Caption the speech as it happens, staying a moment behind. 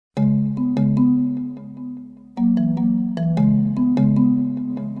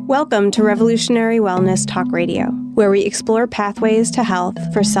Welcome to Revolutionary Wellness Talk Radio, where we explore pathways to health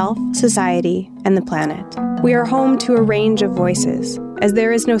for self, society, and the planet. We are home to a range of voices, as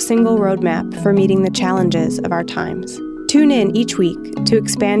there is no single roadmap for meeting the challenges of our times. Tune in each week to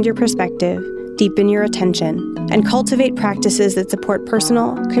expand your perspective, deepen your attention, and cultivate practices that support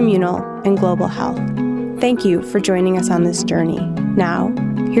personal, communal, and global health. Thank you for joining us on this journey. Now,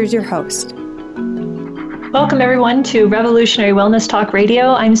 here's your host. Welcome, everyone, to Revolutionary Wellness Talk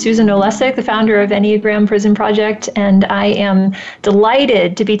Radio. I'm Susan Olesic, the founder of Enneagram Prison Project, and I am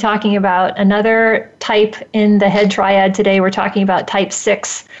delighted to be talking about another type in the head triad today. We're talking about type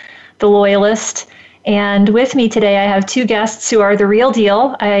 6, the loyalist. And with me today, I have two guests who are the real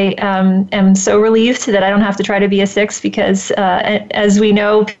deal. I am so relieved that I don't have to try to be a 6 because, as we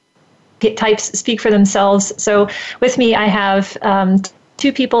know, types speak for themselves. So with me, I have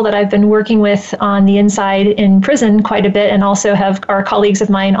two people that I've been working with on the inside in prison quite a bit, and also are colleagues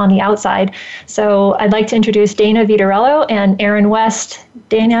of mine on the outside. So I'd like to introduce Dana Vitarello and Erin West.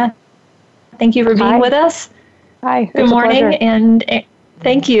 Dana, thank you for being with us. Hi. Good morning, and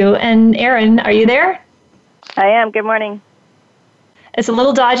thank you. And Erin, are you there? I am. Good morning. It's a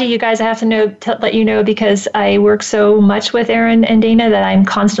little dodgy, you guys. I have to let you know because I work so much with Erin and Dana that I'm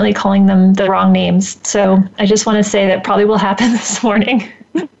constantly calling them the wrong names. So I just want to say that probably will happen this morning.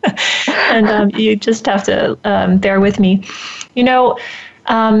 And you just have to bear with me. You know,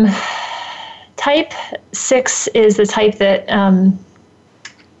 type 6 is the type that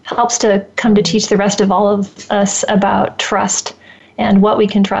helps to come to teach the rest of all of us about trust and what we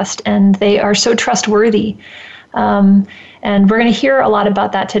can trust. And they are so trustworthy. And we're going to hear a lot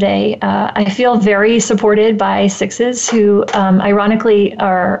about that today. I feel very supported by 6s who, ironically,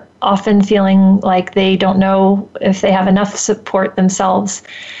 are often feeling like they don't know if they have enough support themselves.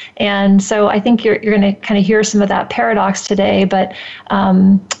 And so I think you're going to kind of hear some of that paradox today. But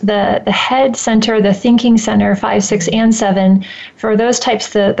the head center, the thinking center, 5, 6, and 7, for those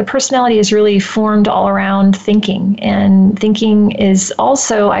types, the personality is really formed all around thinking. And thinking is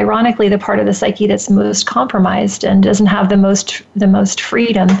also, ironically, the part of the psyche that's most compromised and doesn't have the most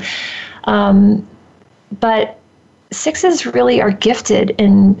freedom. But 6s really are gifted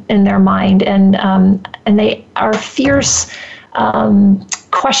in their mind, and they are fierce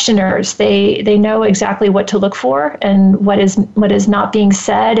questioners. They know exactly what to look for and what is not being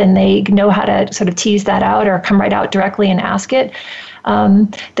said, and they know how to sort of tease that out or come right out directly and ask it.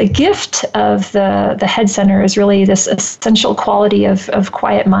 The gift of the head center is really this essential quality of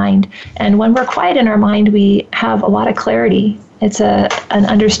quiet mind. And when we're quiet in our mind, we have a lot of clarity. It's an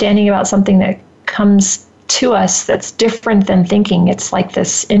understanding about something that comes to us that's different than thinking. It's like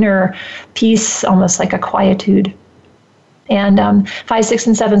this inner peace, almost like a quietude. And 5, 6,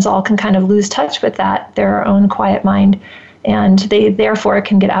 and 7s all can kind of lose touch with that, their own quiet mind. And they therefore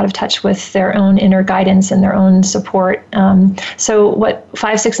can get out of touch with their own inner guidance and their own support. So what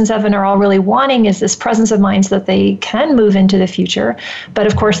 5, 6, and 7 are all really wanting is this presence of mind so that they can move into the future. But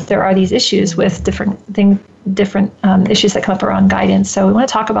of course, there are these issues with different issues that come up around guidance. So we want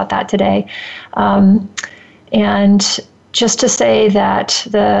to talk about that today. And just to say that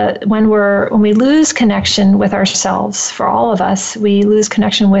when we lose connection with ourselves, for all of us, we lose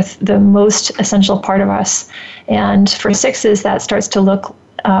connection with the most essential part of us. And for 6s, that starts to look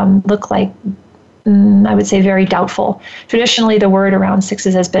like, I would say, very doubtful. Traditionally, the word around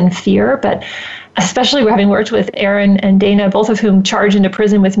 6s has been fear, but especially having worked with Erin and Dana, both of whom charge into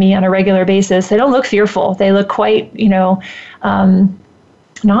prison with me on a regular basis, they don't look fearful. They look quite,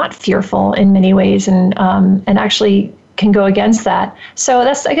 not fearful in many ways, and actually can go against that. So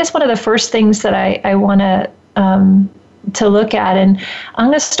that's, I guess, one of the first things that I want to look at. And I'm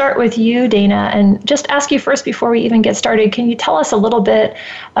going to start with you, Dana, and just ask you first before we even get started. Can you tell us a little bit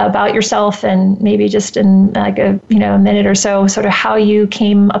about yourself, and maybe just in like a minute or so, sort of how you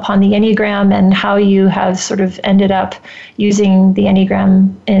came upon the Enneagram and how you have sort of ended up using the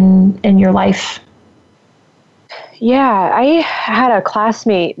Enneagram in your life? Yeah, I had a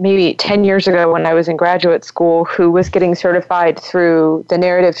classmate maybe 10 years ago when I was in graduate school who was getting certified through the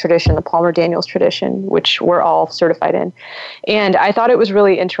narrative tradition, the Palmer Daniels tradition, which we're all certified in. And I thought it was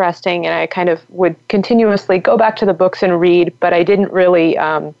really interesting, and I kind of would continuously go back to the books and read, but I didn't really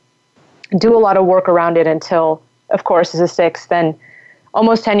do a lot of work around it until, of course, as a 6, then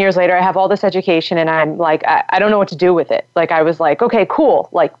almost 10 years later, I have all this education, and I'm like, I don't know what to do with it. Like, I was like, okay, cool.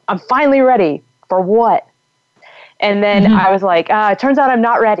 Like, I'm finally ready for what? And then I was like, it turns out I'm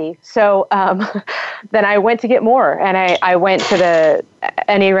not ready. So then I went to get more, and I went to the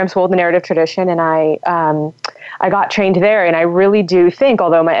Enneagram School of the Narrative Tradition, and I got trained there. And I really do think,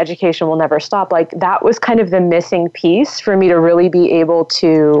 although my education will never stop, like that was kind of the missing piece for me to really be able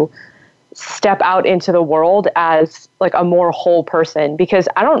to step out into the world as like a more whole person, because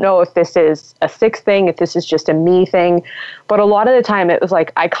I don't know if this is a sixth thing, if this is just a me thing, but a lot of the time it was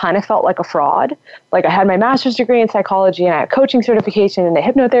like I kind of felt like a fraud. Like I had my master's degree in psychology, and I had coaching certification and a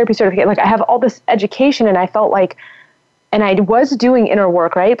hypnotherapy certificate. Like I have all this education, and I felt like, and I was doing inner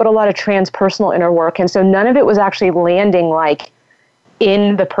work, right? But a lot of transpersonal inner work. And so none of it was actually landing like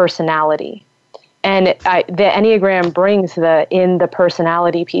in the personality. And the Enneagram brings in the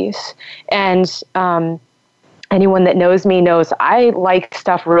personality piece. And anyone that knows me knows I like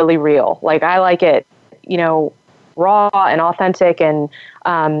stuff really real. Like I like it, raw and authentic. And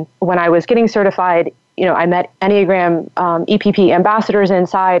when I was getting certified, I met Enneagram EPP ambassadors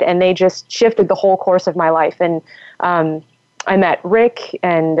inside, and they just shifted the whole course of my life. And I met Rick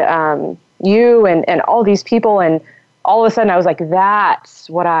and you and all these people. And all of a sudden I was like,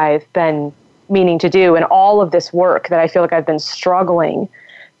 that's what I've been meaning to do. And all of this work that I feel like I've been struggling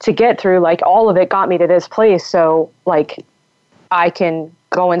to get through, like all of it got me to this place. So like I can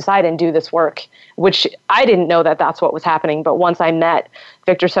go inside and do this work, which I didn't know that that's what was happening. But once I met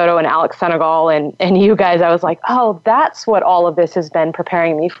Victor Soto and Alex Senegal and you guys, I was like, oh, that's what all of this has been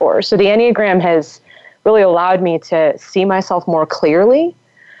preparing me for. So the Enneagram has really allowed me to see myself more clearly,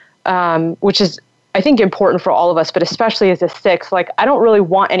 which is, I think, important for all of us, but especially as a six, like I don't really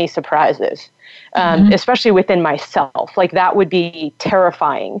want any surprises. Especially within myself. Like that would be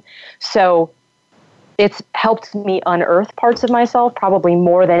terrifying. So it's helped me unearth parts of myself probably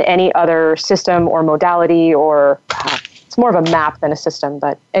more than any other system or modality, or it's more of a map than a system.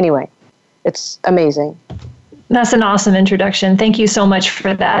 But anyway, it's amazing. That's an awesome introduction. Thank you so much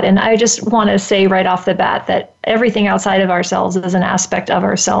for that. And I just want to say right off the bat that everything outside of ourselves is an aspect of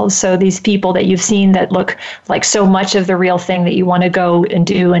ourselves. So these people that you've seen that look like so much of the real thing that you want to go and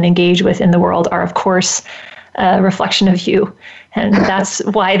do and engage with in the world are, of course, a reflection of you. And that's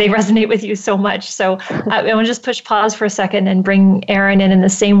why they resonate with you so much. So I want to just push pause for a second and bring Erin in the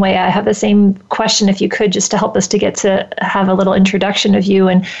same way. I have the same question, if you could, just to help us to get to have a little introduction of you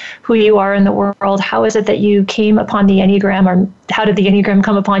and who you are in the world. How is it that you came upon the Enneagram, or how did the Enneagram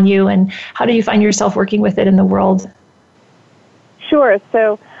come upon you, and how do you find yourself working with it in the world? Sure.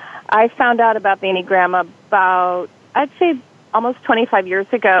 So I found out about the Enneagram about, I'd say, almost 25 years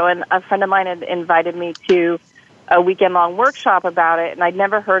ago, and a friend of mine had invited me to a weekend-long workshop about it, and I'd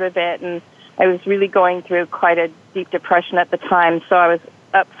never heard of it, and I was really going through quite a deep depression at the time, so I was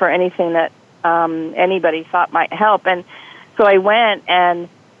up for anything that anybody thought might help. And so I went, and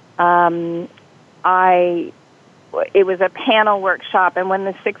it was a panel workshop, and when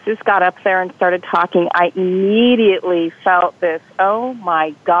the sixes got up there and started talking, I immediately felt this, oh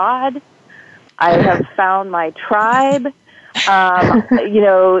my God, I have found my tribe.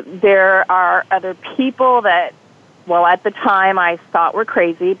 There are other people that, well, at the time I thought were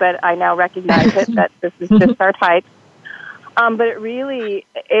crazy, but I now recognize it, that this is just our type. But it really,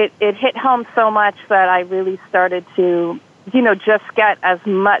 it hit home so much that I really started to, just get as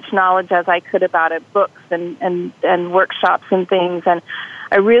much knowledge as I could about it, books and workshops and things. And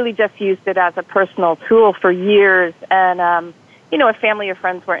I really just used it as a personal tool for years. And, if family or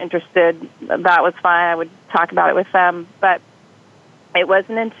friends were interested, that was fine. I would talk about it with them. But it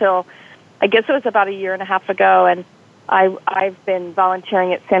wasn't until, I guess it was about a year and a half ago, and I've been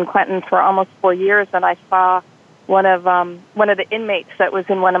volunteering at San Quentin for almost 4 years, and I saw one of the inmates that was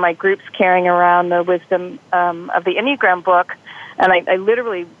in one of my groups carrying around the Wisdom of the Enneagram book, and I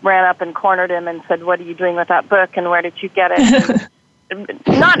literally ran up and cornered him and said, "What are you doing with that book, and where did you get it?"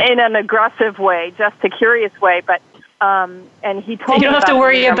 Not in an aggressive way, just a curious way, but and he told me you don't have to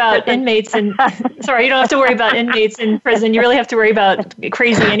worry about inmates and sorry, you don't have to worry about inmates in prison. You really have to worry about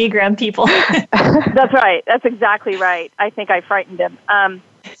crazy Enneagram people. That's right. That's exactly right. I think I frightened him.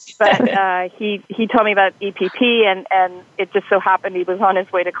 But he told me about EPP, and it just so happened he was on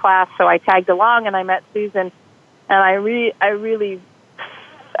his way to class, so I tagged along and I met Susan, and I really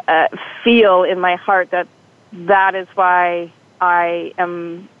feel in my heart that is why I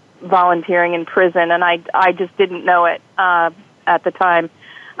am volunteering in prison, and I just didn't know it at the time,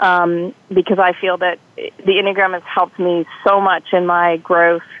 because I feel that the Enneagram has helped me so much in my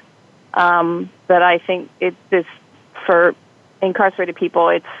growth, that I think it is for incarcerated people.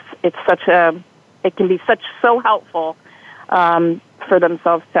 It can be so helpful for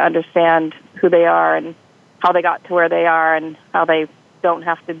themselves to understand who they are and how they got to where they are and how they don't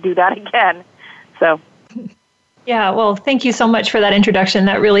have to do that again. So. Yeah, well, thank you so much for that introduction.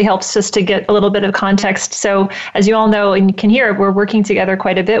 That really helps us to get a little bit of context. So, as you all know and can hear, we're working together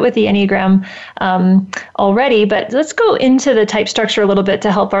quite a bit with the Enneagram already. But let's go into the type structure a little bit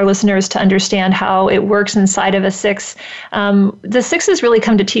to help our listeners to understand how it works inside of a 6. The 6s really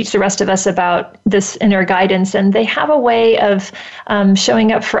come to teach the rest of us about this inner guidance, and they have a way of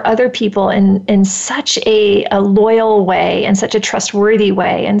showing up for other people in such a loyal way and such a trustworthy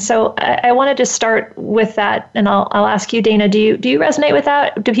way. And so, I wanted to start with that, and I'll ask you, Dana, do you resonate with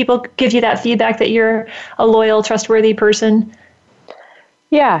that? Do people give you that feedback that you're a loyal, trustworthy person?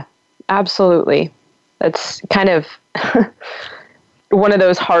 Yeah, absolutely. That's kind of one of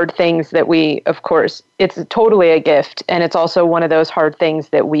those hard things that we, of course, it's totally a gift. And it's also one of those hard things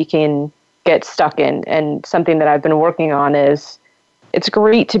that we can get stuck in. And something that I've been working on is it's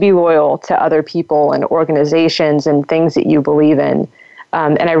great to be loyal to other people and organizations and things that you believe in.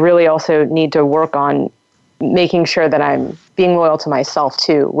 And I really also need to work on making sure that I'm being loyal to myself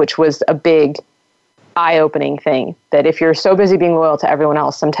too, which was a big eye-opening thing, that if you're so busy being loyal to everyone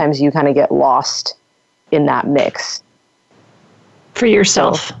else, sometimes you kind of get lost in that mix. For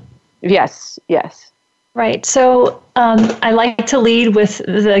yourself. So, yes. Right. So I like to lead with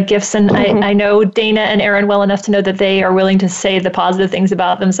the gifts, and I know Dana and Aaron well enough to know that they are willing to say the positive things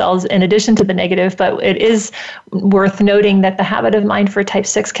about themselves in addition to the negative, but it is worth noting that the habit of mind for type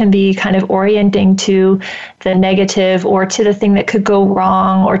 6 can be kind of orienting to the negative or to the thing that could go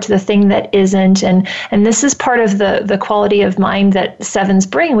wrong or to the thing that isn't. And this is part of the quality of mind that 7s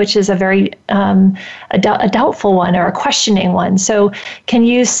bring, which is a very a doubtful one or a questioning one. So can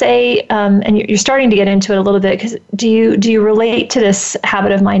you say, and you're starting to get into it a little bit, because do you relate to this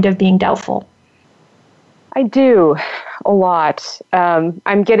habit of mind of being doubtful? I do a lot.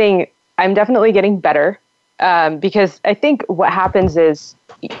 I'm definitely getting better because I think what happens is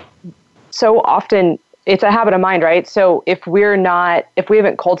so often it's a habit of mind, right? So if we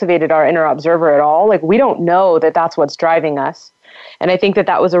haven't cultivated our inner observer at all, like we don't know that that's what's driving us. And I think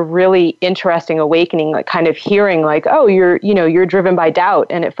that was a really interesting awakening, like kind of hearing like, oh, you're driven by doubt.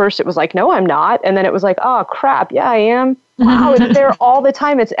 And at first it was like, no, I'm not. And then it was like, oh, crap. Yeah, I am. Wow, it's there all the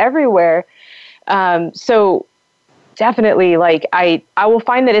time. It's everywhere. So definitely, like I will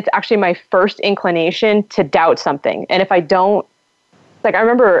find that it's actually my first inclination to doubt something. And if I don't, like I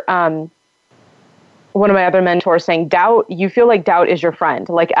remember one of my other mentors saying, you feel like doubt is your friend,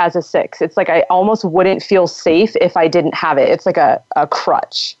 like as a 6. It's like I almost wouldn't feel safe if I didn't have it. It's like a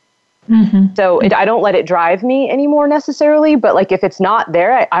crutch. Mm-hmm. So I don't let it drive me anymore necessarily, but like if it's not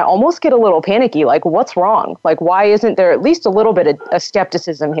there, I almost get a little panicky, like what's wrong? Like why isn't there at least a little bit of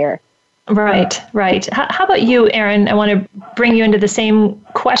skepticism here? Right. How about you, Aaron? I want to bring you into the same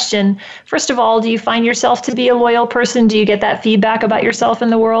question. First of all, do you find yourself to be a loyal person? Do you get that feedback about yourself in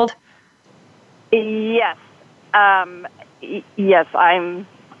the world? Yes. Yes, I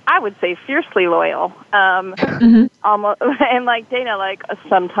would say fiercely loyal. Almost, and like Dana, like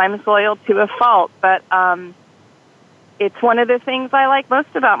sometimes loyal to a fault, but it's one of the things I like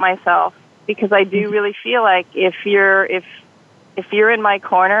most about myself, because I do really feel like if you're in my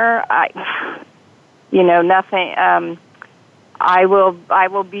corner, nothing, I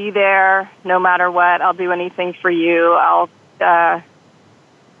will be there no matter what. I'll do anything for you.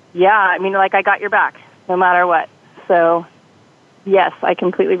 Like I got your back no matter what. So, yes, I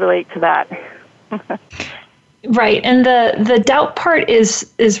completely relate to that. Right. And the doubt part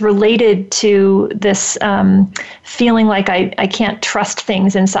is related to this feeling like I can't trust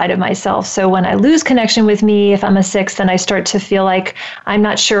things inside of myself. So when I lose connection with me, if I'm a 6, then I start to feel like I'm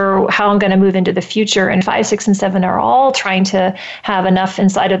not sure how I'm going to move into the future. And 5, 6, and 7 are all trying to have enough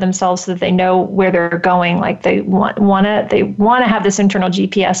inside of themselves so that they know where they're going. Like they want to have this internal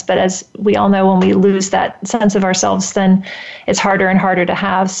GPS. But as we all know, when we lose that sense of ourselves, then it's harder and harder to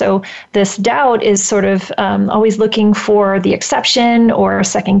have. So this doubt is sort of always looking for the exception or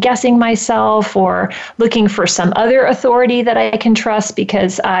second guessing myself or looking for some other authority that I can trust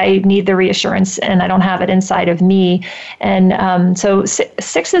because I need the reassurance and I don't have it inside of me. And so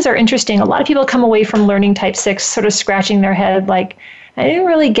 6s are interesting. A lot of people come away from learning type 6 sort of scratching their head like, I didn't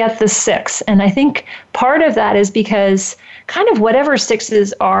really get the 6. And I think part of that is because kind of whatever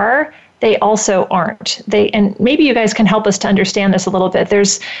 6s are, they also aren't. And maybe you guys can help us to understand this a little bit.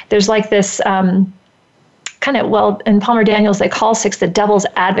 There's like this in Palmer Daniels, they call 6 the devil's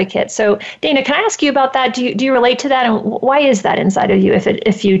advocate. So Dana, can I ask you about that? Do you relate to that? And why is that inside of you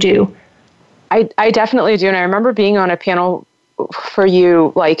if you do? I definitely do. And I remember being on a panel for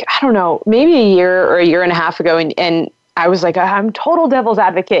you, like, I don't know, maybe a year or a year and a half ago. And I was like, I'm total devil's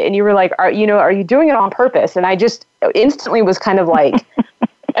advocate. And you were like, are you doing it on purpose? And I just instantly was kind of like,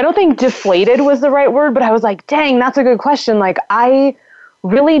 don't think deflated was the right word, but I was like, dang, that's a good question. Like, I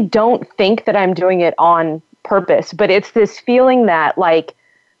really don't think that I'm doing it on purpose, but it's this feeling that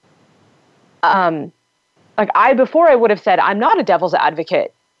before I would have said, I'm not a devil's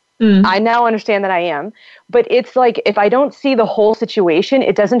advocate. I now understand that I am, but it's like, if I don't see the whole situation,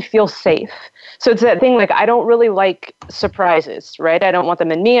 it doesn't feel safe. So it's that thing, like, I don't really like surprises, right? I don't want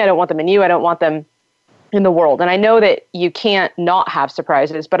them in me. I don't want them in you. I don't want them in the world. And I know that you can't not have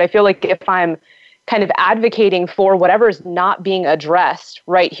surprises, but I feel like if I'm kind of advocating for whatever's not being addressed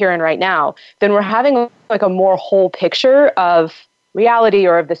right here and right now, then we're having like a more whole picture of reality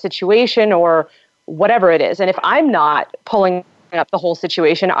or of the situation or whatever it is. And if I'm not pulling up the whole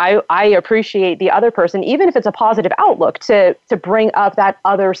situation, I appreciate the other person, even if it's a positive outlook, to bring up that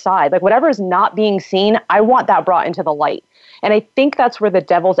other side. Like, whatever is not being seen, I want that brought into the light. And I think that's where the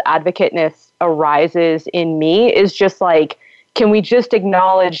devil's advocate-ness arises in me, is just like, can we just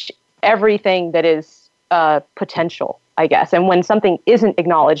acknowledge everything that is potential, I guess. And when something isn't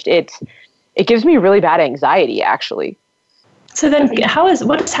acknowledged, it gives me really bad anxiety, actually. So then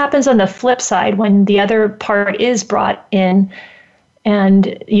what happens on the flip side when the other part is brought in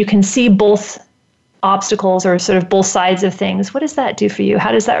and you can see both obstacles or sort of both sides of things? What does that do for you?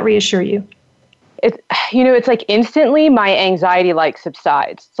 How does that reassure you? It's like instantly my anxiety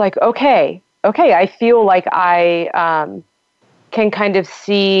subsides. It's like, okay, I feel like I can kind of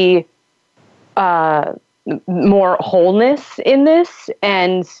see more wholeness in this,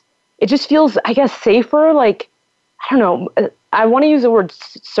 and it just feels, I guess, safer. Like, I don't know, I want to use the word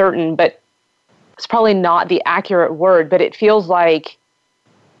certain, but it's probably not the accurate word, but it feels like,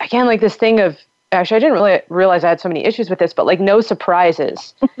 again, like this thing of, actually, I didn't really realize I had so many issues with this, but like no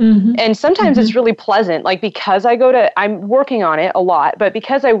surprises. Mm-hmm. And sometimes it's really pleasant, like because I'm working on it a lot, but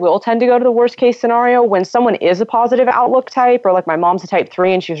because I will tend to go to the worst case scenario when someone is a positive outlook type, or like my mom's a type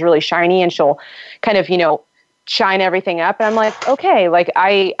 3 and she's really shiny and she'll kind of, shine everything up. And I'm like, okay, like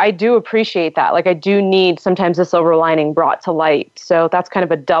I do appreciate that. Like I do need sometimes the silver lining brought to light. So that's kind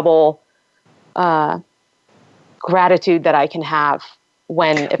of a double gratitude that I can have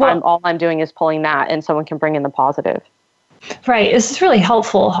all I'm doing is pulling that and someone can bring in the positive. Right. This is really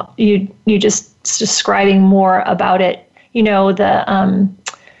helpful. You just describing more about it. The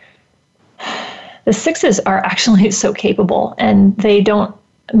sixes are actually so capable, and they don't,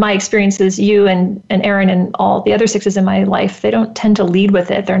 my experience is you and Erin and all the other sixes in my life, they don't tend to lead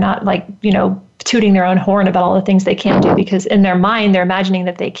with it. They're not like, tooting their own horn about all the things they can't do, because in their mind, they're imagining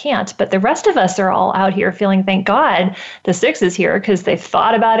that they can't. But the rest of us are all out here feeling, thank God the six is here, because they've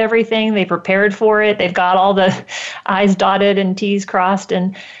thought about everything. They prepared for it. They've got all the I's dotted and T's crossed.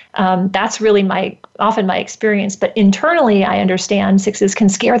 And that's really often my experience. But internally, I understand sixes can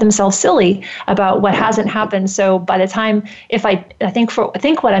scare themselves silly about what hasn't happened. So by the time, I think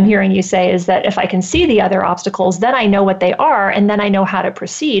what I'm hearing you say is that if I can see the other obstacles, then I know what they are, and then I know how to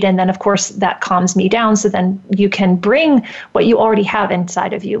proceed. And then, of course, that calms me down. So then you can bring what you already have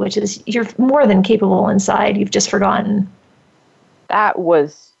inside of you, which is you're more than capable inside. You've just forgotten. That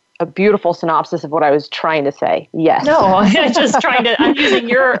was a beautiful synopsis of what I was trying to say. Yes. No, I'm using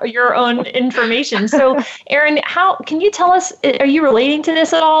your own information. So, Erin, how can you tell us, are you relating to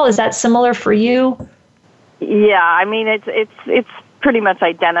this at all? Is that similar for you? Yeah, I mean, it's pretty much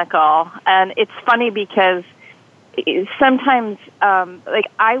identical. And it's funny because sometimes,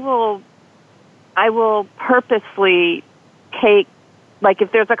 I will purposely take, like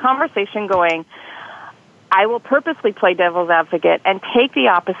if there's a conversation going, I will purposely play devil's advocate and take the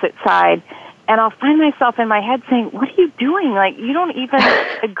opposite side, and I'll find myself in my head saying, what are you doing? Like, you don't even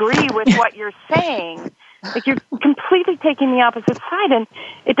agree with what you're saying. Like, you're completely taking the opposite side, and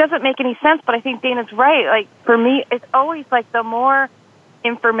it doesn't make any sense, but I think Dana's right. Like, for me, it's always like the more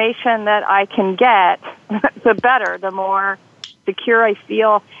information that I can get, the better, the more secure I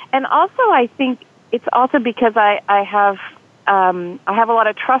feel. And also, I think it's also because I have a lot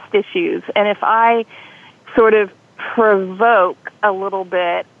of trust issues, and if I sort of provoke a little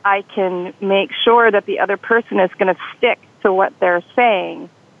bit, I can make sure that the other person is going to stick to what they're saying,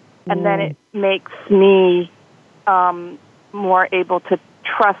 and then it makes me more able to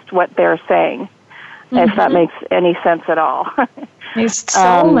trust what they're saying, if that makes any sense at all. Makes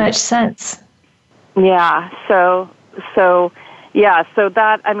so much sense. Yeah, so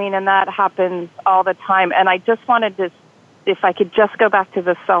that, I mean, and that happens all the time. And I just wanted to, if I could just go back to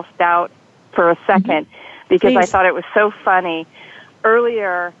the self-doubt for a second, because I thought it was so funny.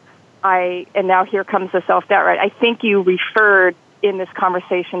 Earlier, and now here comes the self-doubt, right? I think you referred in this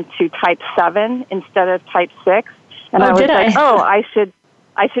conversation to type 7 instead of type 6. And I was like,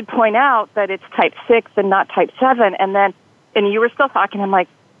 I should point out that it's type 6 and not type 7. And you were still talking. I'm like,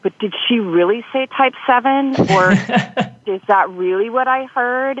 but did she really say type 7? Or is that really what I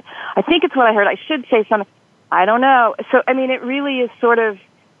heard? I think it's what I heard. I should say something. I don't know. So, I mean, it really is sort of,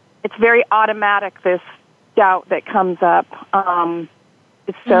 it's very automatic, this doubt that comes up.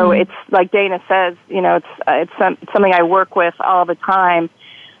 So it's like Dana says, it's something I work with all the time.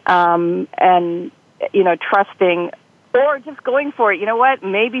 And, trusting or just going for it. You know what?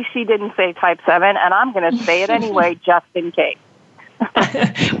 Maybe she didn't say type 7 and I'm going to say it anyway, just in case.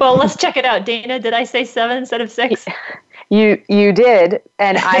 Well, let's check it out. Dana, did I say 7 instead of 6? You did,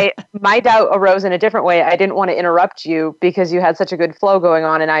 and my doubt arose in a different way. I didn't want to interrupt you because you had such a good flow going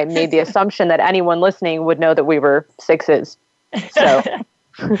on, and I made the assumption that anyone listening would know that we were 6s. So,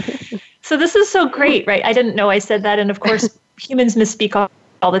 so this is so great, right? I didn't know I said that, and of course, humans misspeak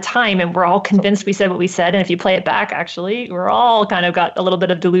all the time, and we're all convinced we said what we said. And if you play it back, actually, we're all kind of got a little bit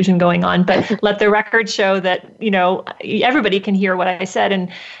of delusion going on. But let the record show that, everybody can hear what I said.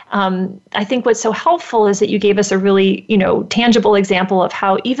 And I think what's so helpful is that you gave us a really, tangible example of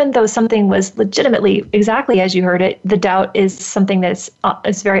how even though something was legitimately exactly as you heard it, the doubt is something that's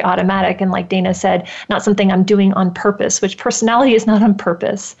is very automatic. And like Dana said, not something I'm doing on purpose, which personality is not on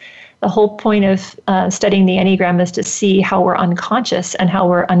purpose. The whole point of studying the Enneagram is to see how we're unconscious and how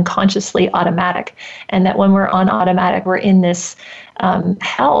we're unconsciously automatic. And that when we're on automatic, we're in this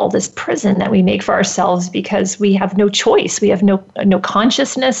hell, this prison that we make for ourselves because we have no choice. We have no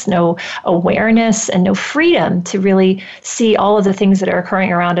consciousness, no awareness, and no freedom to really see all of the things that are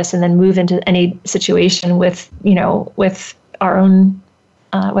occurring around us and then move into any situation with our own,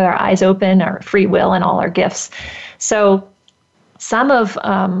 with our eyes open, our free will, and all our gifts. So some of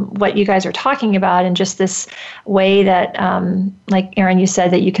what you guys are talking about and just this way that, like Erin, you said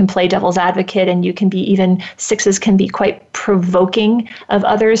that you can play devil's advocate and you can be even 6s can be quite provoking of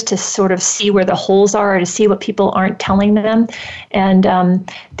others to sort of see where the holes are or to see what people aren't telling them. And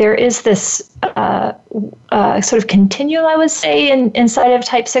there is this sort of continuum, I would say, inside of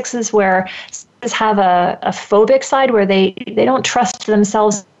type 6s where 6s have a phobic side where they don't trust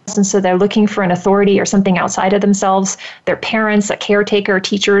themselves. And so they're looking for an authority or something outside of themselves, their parents, a caretaker,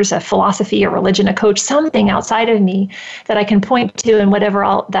 teachers, a philosophy, a religion, a coach, something outside of me that I can point to, and whatever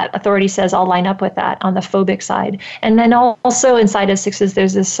that authority says, I'll line up with that on the phobic side. And then also inside of 6s,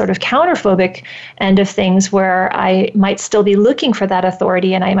 there's this sort of counterphobic end of things where I might still be looking for that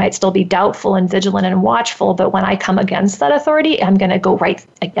authority and I might still be doubtful and vigilant and watchful. But when I come against that authority, I'm going to go right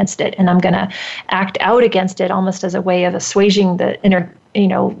against it and I'm going to act out against it almost as a way of assuaging the inner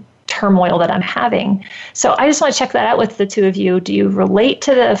turmoil that I'm having. So I just want to check that out with the two of you. Do you relate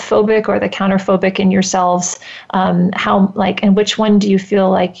to the phobic or the counterphobic in yourselves? And which one do you feel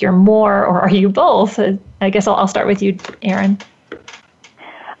like you're more, or are you both? I guess I'll start with you, Erin.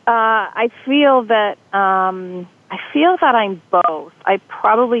 I feel that I'm both. I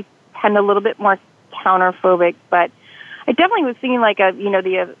probably tend a little bit more counterphobic, but I definitely was thinking like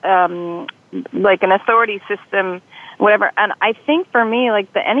like an authority system, whatever. And I think for me,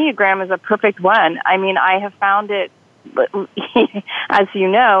 like the Enneagram is a perfect one. I mean, I have found it, as you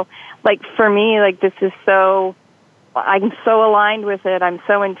know, like for me, like this is I'm so aligned with it. I'm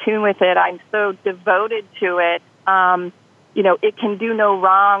so in tune with it. I'm so devoted to it. It can do no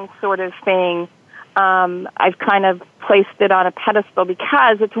wrong sort of thing. I've kind of placed it on a pedestal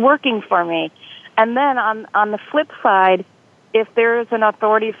because it's working for me. And then on the flip side, if there is an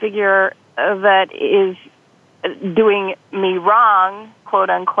authority figure that is doing me wrong, quote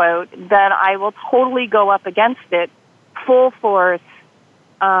unquote, then I will totally go up against it full force,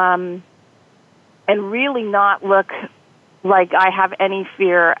 and really not look like I have any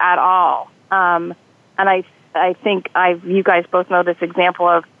fear at all. And I think you guys both know this example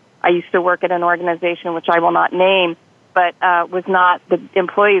of, I used to work at an organization which I will not name, but the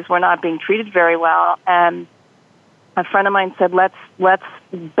employees were not being treated very well, and a friend of mine said, let's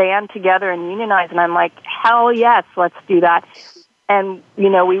band together and unionize. And I'm like, hell yes, let's do that. And,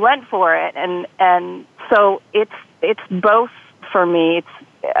 we went for it. And so it's both for me. It's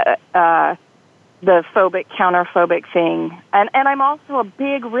the phobic, counterphobic thing. And I'm also a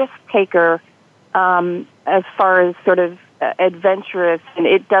big risk taker as far as sort of adventurous. And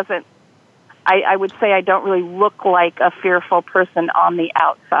it doesn't, I would say I don't really look like a fearful person on the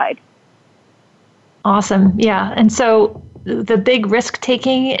outside. Awesome. Yeah. And so the big risk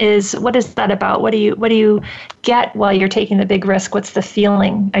taking is, what is that about? What do you get while you're taking the big risk? What's the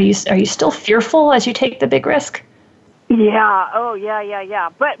feeling? Are you still fearful as you take the big risk? Yeah. Oh, yeah.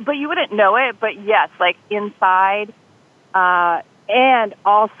 But you wouldn't know it. But yes, like inside, and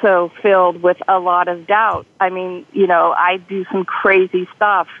also filled with a lot of doubt. I mean, I do some crazy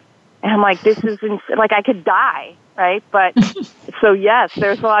stuff, and I'm like, this is like I could die right? But so yes,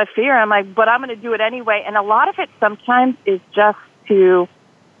 there's a lot of fear. I'm like, but I'm going to do it anyway. And a lot of it sometimes is just to,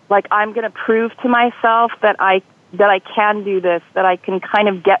 like, I'm going to prove to myself that I can do this, that I can kind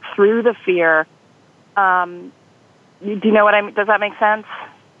of get through the fear. Do you know what I mean? Does that make sense?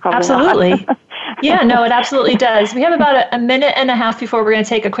 Probably absolutely. Yeah, no, it absolutely does. We have about a minute and a half before we're going to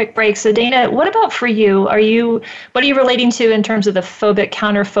take a quick break. So Dana, what about for you? What are you relating to in terms of the phobic,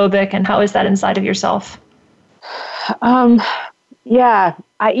 counterphobic, and how is that inside of yourself? Yeah,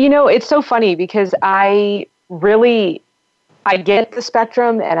 it's so funny because I get the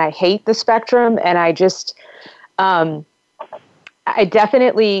spectrum and I hate the spectrum, and I just, I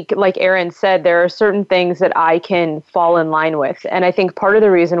definitely, like Erin said, there are certain things that I can fall in line with. And I think part of the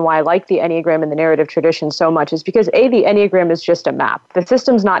reason why I like the Enneagram and the narrative tradition so much is because the Enneagram is just a map. The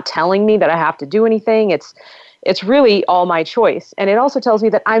system's not telling me that I have to do anything. It's really all my choice. And it also tells me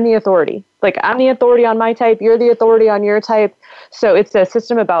that I'm the authority. Like, I'm the authority on my type, you're the authority on your type. So it's a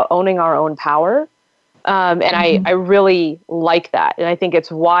system about owning our own power. And I really like that. And I think it's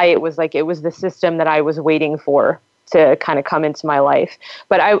why it was the system that I was waiting for to kind of come into my life.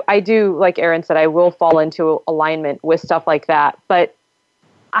 But I do, like Erin said, I will fall into alignment with stuff like that. But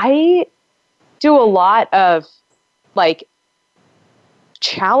I do a lot of like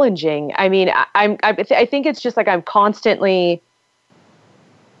challenging. I mean, I think it's just like I'm constantly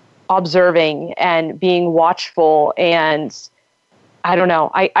observing and being watchful, and I don't know.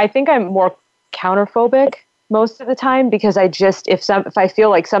 I think I'm more counterphobic most of the time because if I feel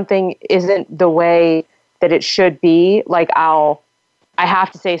like something isn't the way that it should be, like I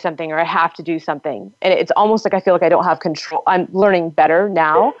have to say something or I have to do something. And it's almost like I feel like I don't have control. I'm learning better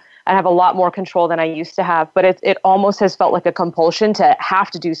now. I have a lot more control than I used to have, but it almost has felt like a compulsion to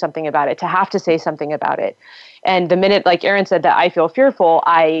have to do something about it, to have to say something about it. And the minute, like Erin said, that I feel fearful,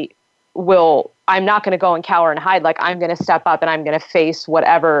 I'm not going to go and cower and hide. Like, I'm going to step up and I'm going to face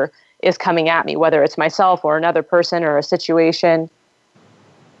whatever is coming at me, whether it's myself or another person or a situation.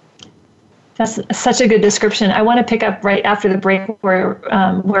 That's such a good description. I want to pick up right after the break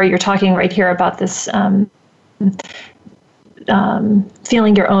where you're talking right here about this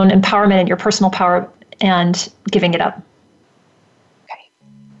feeling your own empowerment and your personal power and giving it up. Okay.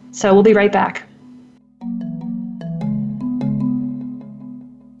 So we'll be right back.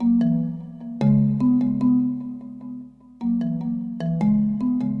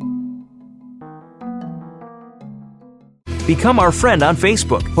 Become our friend on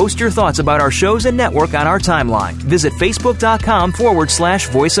Facebook. Post your thoughts about our shows and network on our timeline. Visit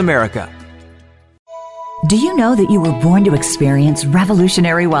Facebook.com/Voice America. Do you know that you were born to experience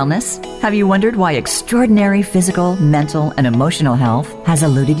revolutionary wellness? Have you wondered why extraordinary physical, mental, and emotional health has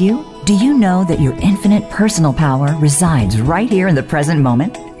eluded you? Do you know that your infinite personal power resides right here in the present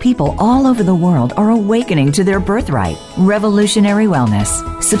moment? People all over the world are awakening to their birthright, revolutionary wellness.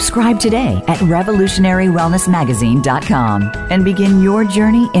 Subscribe today at revolutionarywellnessmagazine.com and begin your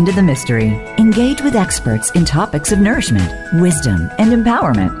journey into the mystery. Engage with experts in topics of nourishment, wisdom, and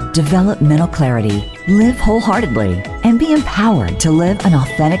empowerment. Develop mental clarity, live wholeheartedly, and be empowered to live an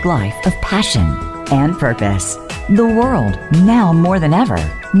authentic life of passion and purpose. The world, now more than ever,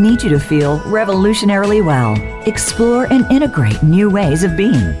 needs you to feel revolutionarily well. Explore and integrate new ways of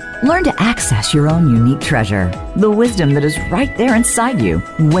being. Learn to access your own unique treasure, the wisdom that is right there inside you,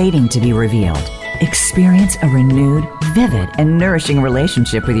 waiting to be revealed. Experience a renewed, vivid, and nourishing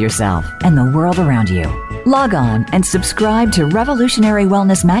relationship with yourself and the world around you. Log on and subscribe to Revolutionary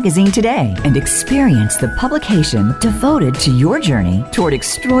Wellness Magazine today and experience the publication devoted to your journey toward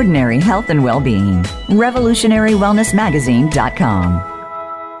extraordinary health and well-being. RevolutionaryWellnessMagazine.com.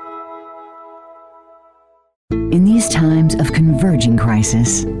 In these times of converging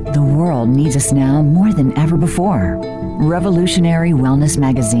crisis, the world needs us now more than ever before. Revolutionary Wellness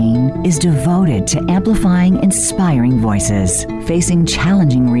Magazine is devoted to amplifying inspiring voices, facing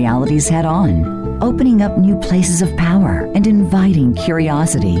challenging realities head-on, opening up new places of power, and inviting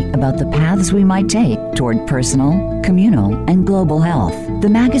curiosity about the paths we might take toward personal, communal, and global health. The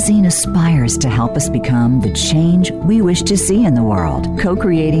magazine aspires to help us become the change we wish to see in the world,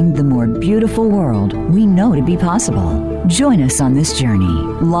 co-creating the more beautiful world we know to be possible. Join us on this journey.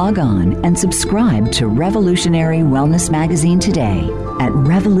 Log on and subscribe to Revolutionary Wellness Magazine today at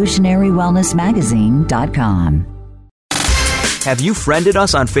revolutionarywellnessmagazine.com. Have you friended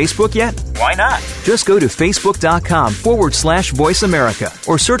us on Facebook yet? Why not? Just go to facebook.com/Voice America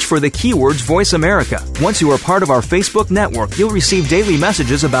or search for the keywords Voice America. Once you are part of our Facebook network, you'll receive daily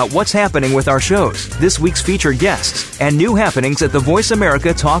messages about what's happening with our shows, this week's featured guests, and new happenings at the Voice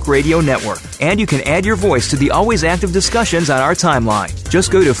America Talk Radio Network. And you can add your voice to the always active discussions on our timeline.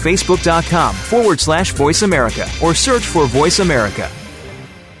 Just go to facebook.com/Voice America or search for Voice America.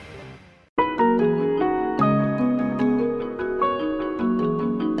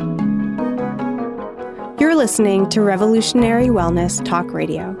 You're listening to Revolutionary Wellness Talk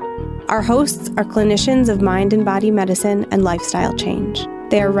Radio. Our hosts are clinicians of mind and body medicine and lifestyle change.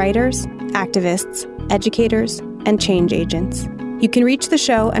 They are writers, activists, educators, and change agents. You can reach the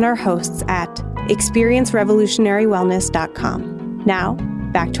show and our hosts at experiencerevolutionarywellness.com. Now,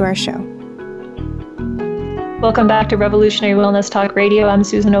 back to our show. Welcome back to Revolutionary Wellness Talk Radio. I'm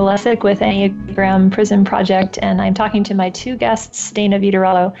Susan Olesic with Enneagram Prism Project, and I'm talking to my two guests, Dana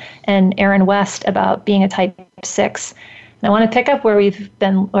Vitarello and Aaron West, about being a type 6. And I want to pick up where we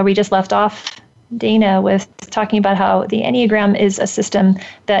just left off, Dana, with talking about how the Enneagram is a system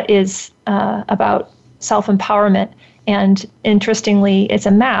that is about self-empowerment. And interestingly, it's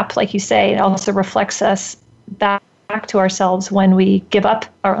a map, like you say. It also reflects us back to ourselves when we give up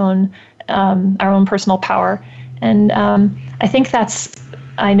our own personal power. And I think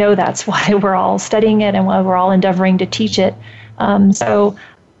I know that's why we're all studying it and why we're all endeavoring to teach it. So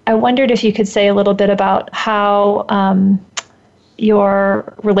I wondered if you could say a little bit about how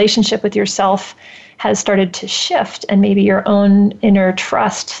your relationship with yourself has started to shift, and maybe your own inner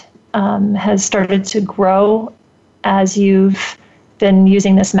trust has started to grow as you've been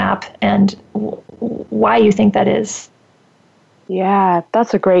using this map, and why you think that is. Yeah,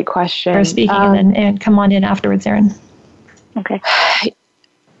 that's a great question. For speaking, and come on in afterwards, Aaron. Okay.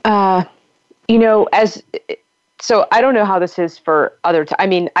 So I don't know how this is for other I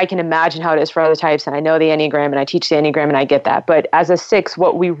mean, I can imagine how it is for other types, and I know the Enneagram, and I teach the Enneagram, and I get that. But as a 6,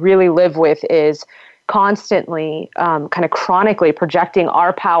 what we really live with is constantly, kind of chronically projecting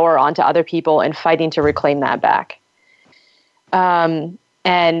our power onto other people and fighting to reclaim that back. And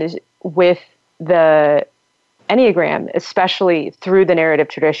with the Enneagram, especially through the narrative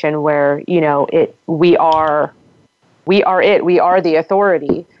tradition, where we are the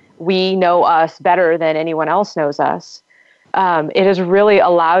authority. We know us better than anyone else knows us. It has really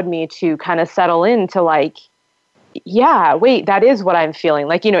allowed me to kind of settle into yeah, wait, that is what I'm feeling.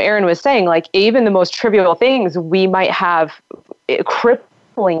 Like, Aaron was saying, like, even the most trivial things we might have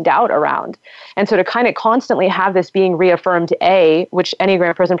crippling doubt around. And so to kind of constantly have this being reaffirmed, which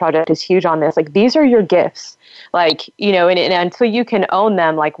Enneagram Prism Project is huge on this, like, these are your gifts. Like, and until you can own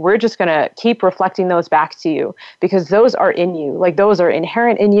them, like, we're just going to keep reflecting those back to you, because those are in you. Like, those are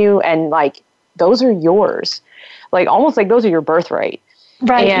inherent in you, and like, those are yours. Like, almost like those are your birthright.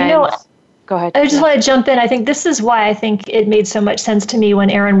 Right. And, go ahead. I just want to jump in. I think this is why I think it made so much sense to me when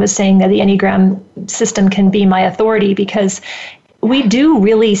Aaron was saying that the Enneagram system can be my authority, because we do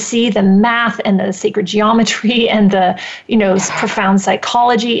really see the math and the sacred geometry and the, profound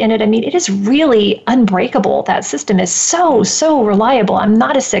psychology in it. I mean, it is really unbreakable. That system is so, so reliable. I'm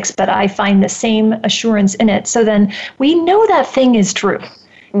not a 6, but I find the same assurance in it. So then we know that thing is true.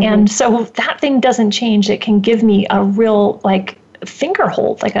 Mm-hmm. And so that thing doesn't change. It can give me a real, finger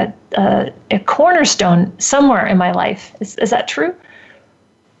hold, like a cornerstone somewhere in my life. Is that true?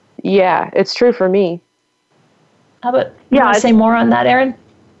 Yeah, it's true for me. How about you want to say more on that, Aaron?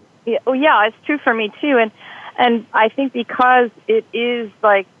 Yeah, well, yeah, it's true for me too, and I think because it is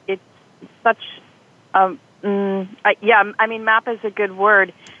it's such, map is a good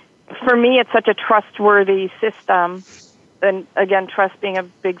word. For me, it's such a trustworthy system, and again, trust being a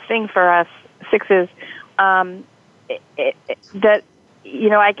big thing for us 6s. That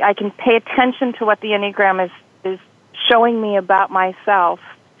I can pay attention to what the Enneagram is showing me about myself,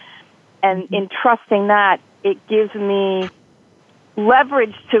 and in trusting that, it gives me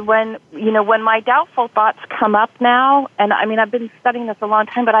leverage to when my doubtful thoughts come up now, and I mean, I've been studying this a long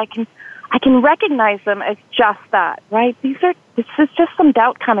time, but I can recognize them as just that, right? This is just some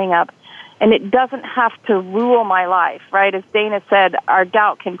doubt coming up, and it doesn't have to rule my life, right? As Dana said, our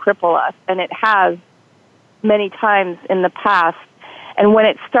doubt can cripple us, and it has many times in the past. And when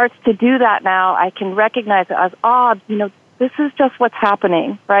it starts to do that now, I can recognize it as, this is just what's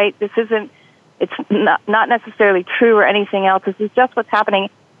happening, right? It's not necessarily true or anything else. This is just what's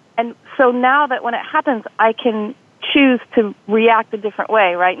happening. And so now that when it happens, I can choose to react a different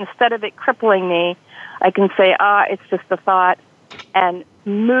way, right? Instead of it crippling me, I can say, it's just a thought, and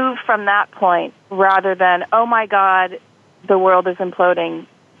move from that point rather than, oh my God, the world is imploding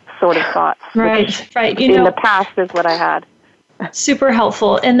sort of thoughts. Right. In the past is what I had. Super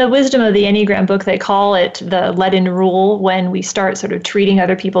helpful. In the Wisdom of the Enneagram book, they call it the let-in rule, when we start sort of treating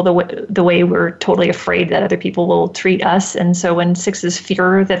other people the way we're totally afraid that other people will treat us. And so when sixes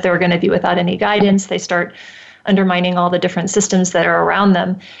fear that they're going to be without any guidance, they start undermining all the different systems that are around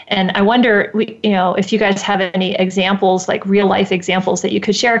them. And I wonder, if you guys have any examples, like real life examples that you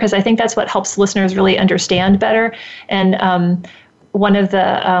could share, because I think that's what helps listeners really understand better. And one of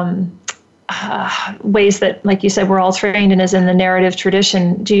the ways that, like you said, we're all trained in is in the narrative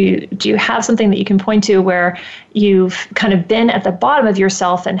tradition. Do you have something that you can point to where you've kind of been at the bottom of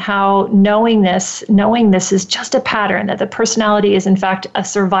yourself, and how knowing this is just a pattern, that the personality is in fact a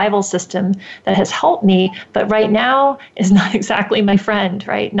survival system that has helped me, but right now is not exactly my friend,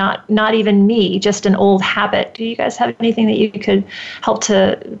 right? Not even me, just an old habit. Do you guys have anything that you could help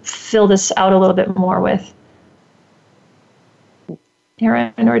to fill this out a little bit more with?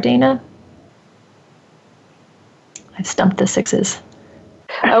 Erin or Dana? I've stumped the sixes.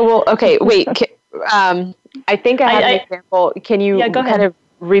 Oh, well, okay, wait. I think I have an example. Can you kind of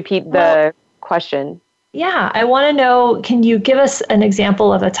repeat the question? Yeah, I want to know, can you give us an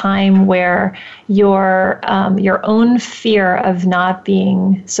example of a time where your own fear of not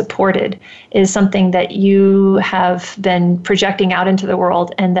being supported is something that you have been projecting out into the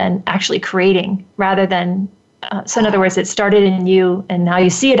world and then actually creating, rather than, so in other words, it started in you and now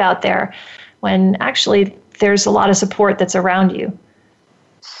you see it out there, when actually there's a lot of support that's around you.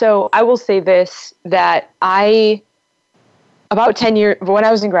 So I will say this, that about 10 years, when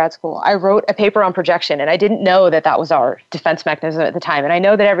I was in grad school, I wrote a paper on projection, and I didn't know that was our defense mechanism at the time. And I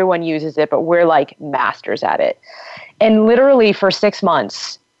know that everyone uses it, but we're like masters at it. And literally for 6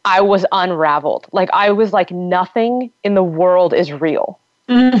 months, I was unraveled. Like, I was like, nothing in the world is real.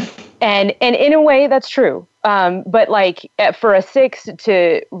 And in a way that's true. But like for a six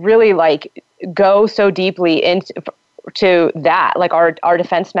to really like go so deeply into that, like our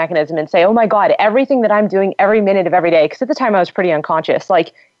defense mechanism, and say, oh my God, everything that I'm doing every minute of every day, because at the time I was pretty unconscious,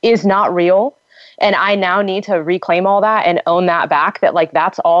 like, is not real. And I now need to reclaim all that and own that back, that like,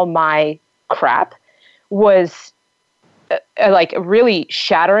 that's all my crap, was like really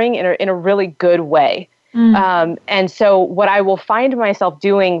shattering in a really good way. And so what I will find myself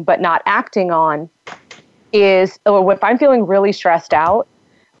doing but not acting on is, if I'm feeling really stressed out,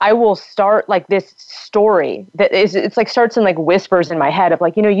 I will start like this story that it's like starts in like whispers in my head of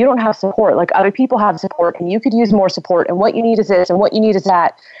like, you don't have support, like other people have support and you could use more support, and what you need is this and what you need is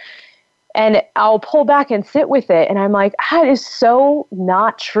that. And I'll pull back and sit with it. And I'm like, that is so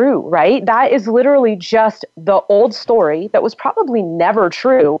not true, right? That is literally just the old story that was probably never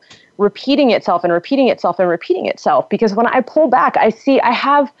true, repeating itself and repeating itself and repeating itself. Because when I pull back, I see I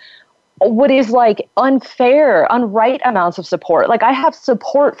have what is like unfair, unright amounts of support. Like, I have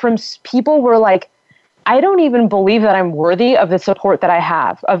support from people where like, I don't even believe that I'm worthy of the support that I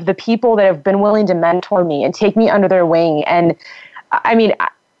have, of the people that have been willing to mentor me and take me under their wing. And I mean,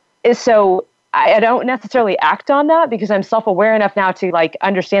 so I don't necessarily act on that because I'm self-aware enough now to like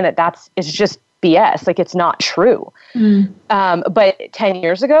understand that it's just BS. Like, it's not true. But 10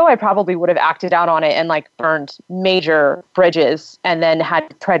 years ago, I probably would have acted out on it and like burned major bridges and then had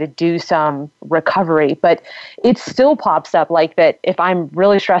to try to do some recovery. But it still pops up like that if I'm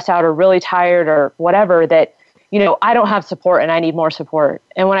really stressed out or really tired or whatever, that, I don't have support and I need more support.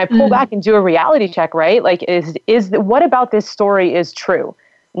 And when I pull back and do a reality check, right? Like, what about this story is true?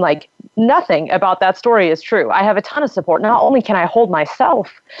 Like, nothing about that story is true. I have a ton of support. Not only can I hold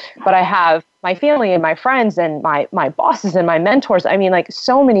myself, but I have my family and my friends and my bosses and my mentors. I mean, like,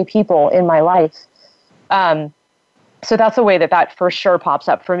 so many people in my life. So that's a way that for sure pops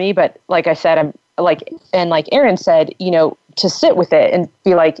up for me. But like I said, I'm like, and like Erin said, to sit with it and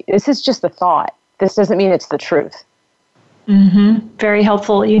be like, this is just a thought. This doesn't mean it's the truth. Very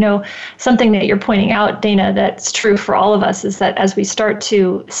helpful. Something that you're pointing out, Dana, that's true for all of us is that as we start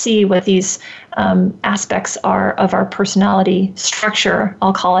to see what these aspects are of our personality structure,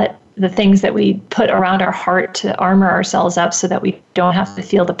 I'll call it, the things that we put around our heart to armor ourselves up so that we don't have to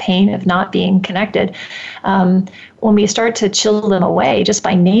feel the pain of not being connected. When we start to chill them away just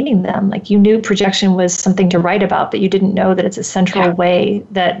by naming them, like you knew projection was something to write about, but you didn't know that it's a central way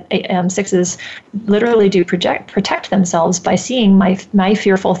that sixes literally do protect themselves by seeing my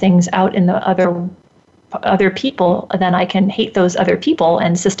fearful things out in the other people. Then I can hate those other people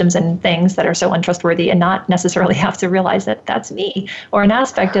and systems and things that are so untrustworthy and not necessarily have to realize that that's me or an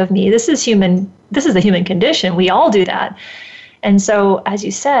aspect of me. This is the human condition. We all do that. And so, as you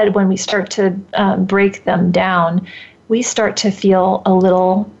said, when we start to break them down, we start to feel a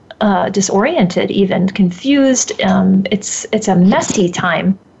little disoriented, even confused. It's a messy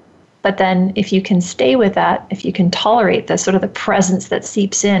time. But then if you can stay with that, if you can tolerate the sort of the presence that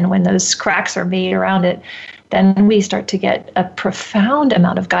seeps in when those cracks are made around it, then we start to get a profound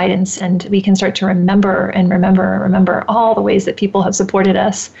amount of guidance, and we can start to remember all the ways that people have supported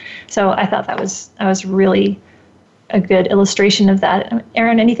us. So I thought that was really a good illustration of that.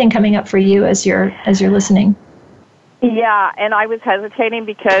 Erin, anything coming up for you as you're listening? Yeah, and I was hesitating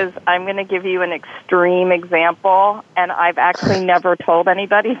because I'm going to give you an extreme example, and I've actually never told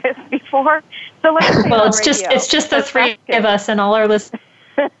anybody this before. So let's say well, it's just the three of us and all our listeners.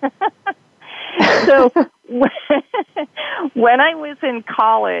 So when I was in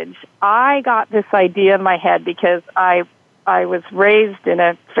college, I got this idea in my head because I was raised in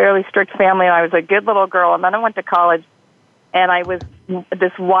a fairly strict family, and I was a good little girl, and then I went to college, and I was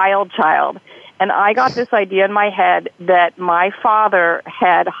this wild child. And I got this idea in my head that my father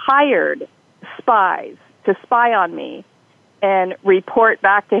had hired spies to spy on me and report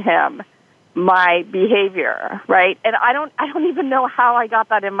back to him my behavior, right? And I don't even know how I got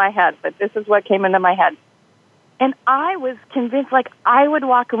that in my head, but this is what came into my head. And I was convinced, like, I would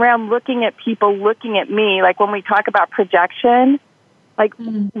walk around looking at people looking at me, like when we talk about projection, like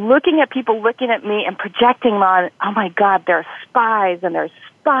looking at people looking at me and projecting on, oh my God, they're spies and they're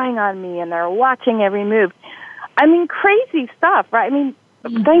spying on me and they're watching every move. I mean, crazy stuff, right? I mean,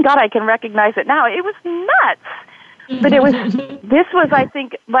 thank God I can recognize it now. It was nuts. But this was, I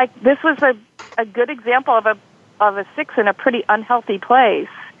think, like, this was a good example of a 6 in a pretty unhealthy place,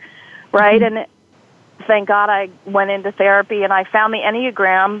 right? And thank God I went into therapy and I found the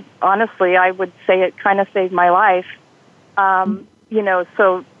Enneagram. Honestly, I would say it kind of saved my life. You know,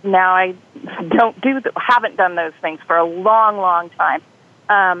 so now I haven't done those things for a long, long time.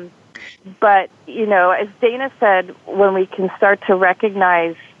 But, you know, as Dana said, when we can start to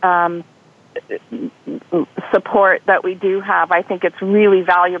recognize support that we do have, I think it's really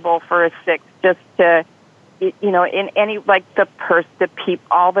valuable for a 6 just to, you know, in any, like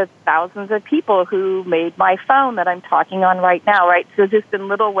all the thousands of people who made my phone that I'm talking on right now, right? So just in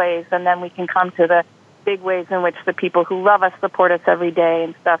little ways, and then we can come to the big ways in which the people who love us support us every day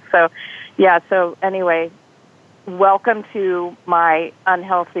and stuff. So, yeah, so anyway, welcome to my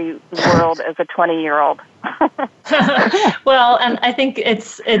unhealthy world as a 20-year-old. Well, and I think it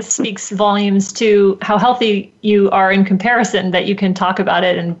speaks volumes to how healthy you are in comparison, that you can talk about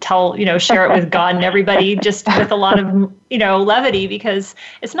it and share it with God and everybody just with a lot of, levity, because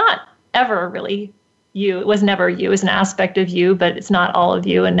it's not ever really you. It was never you. It was an aspect of you, but it's not all of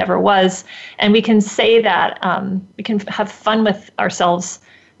you and never was. And we can say that we can have fun with ourselves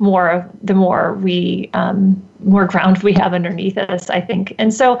more the more more ground we have underneath us, I think.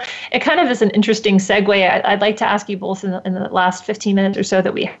 And so it kind of is an interesting segue. I'd like to ask you both in the last 15 minutes or so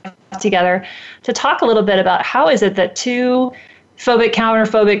that we have together to talk a little bit about how is it that two phobic,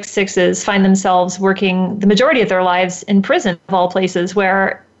 counterphobic 6s find themselves working the majority of their lives in prison, of all places,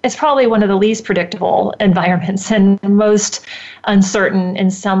 where it's probably one of the least predictable environments and most uncertain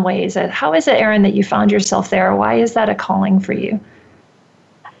in some ways. How is it, Erin, that you found yourself there? Why is that a calling for you?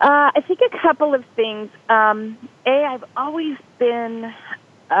 I think a couple of things. I've always been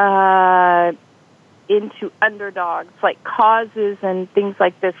into underdogs, like causes and things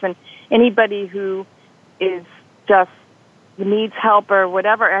like this, and anybody who is just needs help or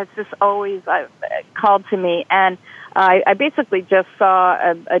whatever has just always called to me. And I basically just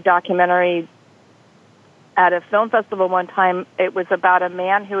saw a documentary at a film festival one time. It was about a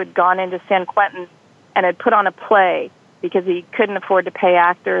man who had gone into San Quentin and had put on a play because he couldn't afford to pay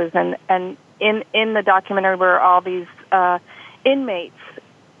actors. And in the documentary were all these inmates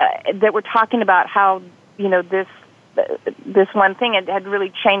that were talking about how, this one thing had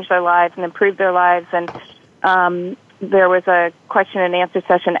really changed their lives and improved their lives. And there was a question and answer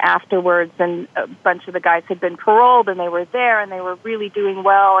session afterwards, and a bunch of the guys had been paroled, and they were there, and they were really doing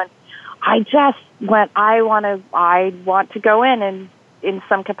well. And I just went, I want to go in and in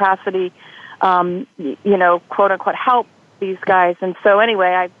some capacity, quote unquote, help these guys. And so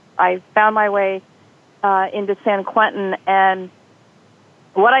anyway, I found my way into San Quentin, and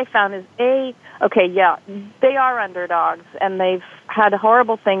what I found is they are underdogs, and they've had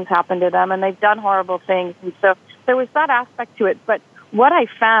horrible things happen to them, and they've done horrible things, and so there was that aspect to it. But what I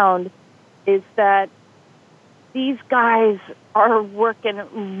found is that these guys are working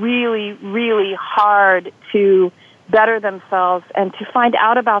really, really hard to better themselves and to find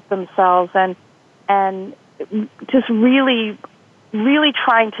out about themselves and just really, really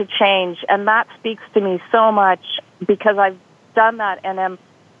trying to change. And that speaks to me so much because I've done that and am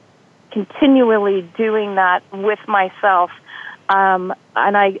continually doing that with myself. And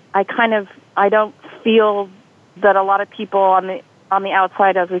I don't feel that a lot of people on on the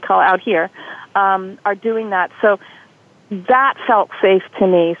outside, as we call it out here, are doing that. So that felt safe to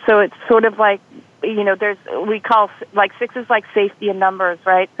me. So it's sort of like, we call, like, 6 is like safety in numbers,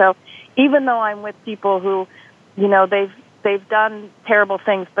 right? So even though I'm with people who, they've done terrible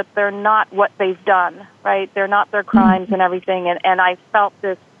things, but they're not what they've done, right? They're not their crimes and everything. And I felt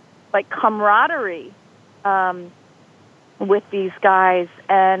this, like, camaraderie with these guys.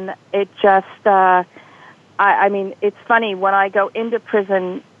 And it just, I mean, it's funny, when I go into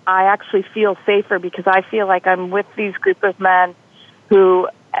prison, I actually feel safer because I feel like I'm with these group of men who,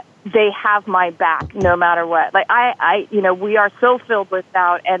 they have my back no matter what. Like, we are so filled with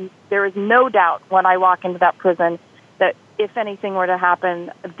doubt, and there is no doubt when I walk into that prison that if anything were to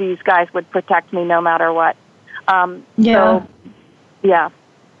happen, these guys would protect me no matter what. So, yeah.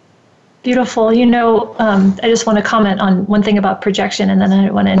 Beautiful. I just want to comment on one thing about projection, and then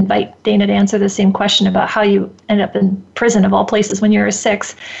I want to invite Dana to answer the same question about how you end up in prison of all places when you're a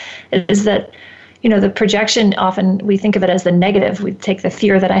 6, is that, the projection, often we think of it as the negative. We take the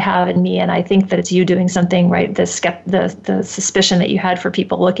fear that I have in me, and I think that it's you doing something, right? The suspicion that you had for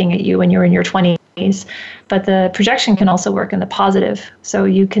people looking at you when you were in your 20s. But the projection can also work in the positive. So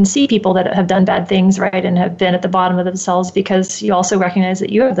you can see people that have done bad things, right, and have been at the bottom of themselves because you also recognize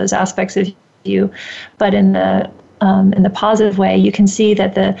that you have those aspects of you. But in the positive way, you can see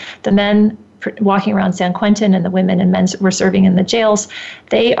that the men walking around San Quentin and the women and men we're serving in the jails,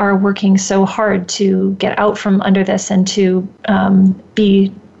 they are working so hard to get out from under this and to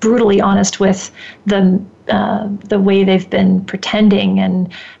be brutally honest with the way they've been pretending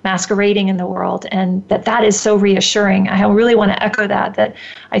and masquerading in the world, and that is so reassuring. I really want to echo that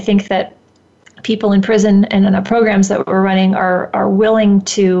I think that people in prison and in the programs that we're running are willing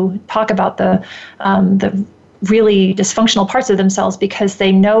to talk about the really dysfunctional parts of themselves because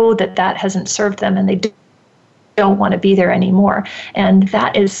they know that hasn't served them, and they don't want to be there anymore. And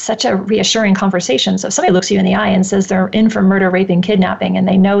that is such a reassuring conversation. So if somebody looks you in the eye and says they're in for murder, rape, and kidnapping, and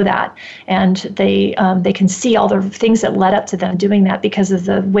they know that, and they can see all the things that led up to them doing that because of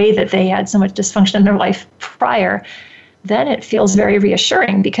the way that they had so much dysfunction in their life prior, then it feels very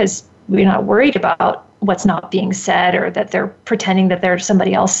reassuring because we're not worried about what's not being said or that they're pretending that there's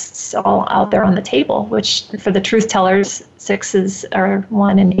somebody else all out there on the table, which for the truth tellers, 6s are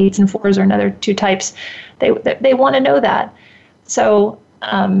one and 8s and 4s are another 2 types. They want to know that. So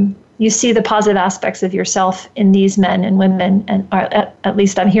you see the positive aspects of yourself in these men and women, and at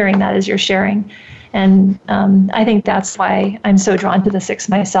least I'm hearing that as you're sharing. And I think that's why I'm so drawn to the 6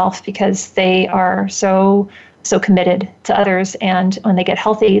 myself, because they are so committed to others, and when they get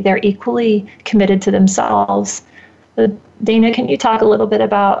healthy, they're equally committed to themselves. Dana, can you talk a little bit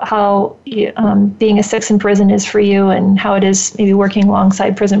about how being a 6 in prison is for you, and how it is maybe working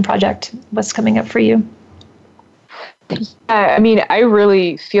alongside Prison Project? What's coming up for you? I mean, I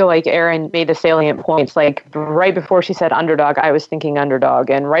really feel like Erin made the salient points. Like right before she said underdog, I was thinking underdog.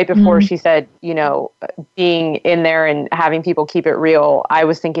 And right before she said, being in there and having people keep it real, I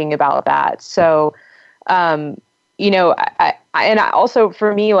was thinking about that. So, also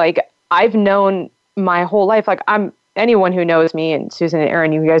for me, like I've known my whole life, like anyone who knows me, and Susan and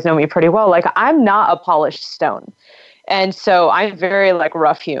Erin, you guys know me pretty well, like I'm not a polished stone. And so I'm very like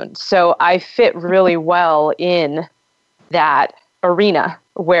rough hewn. So I fit really well in that arena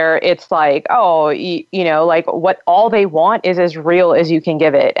where it's like, like what all they want is as real as you can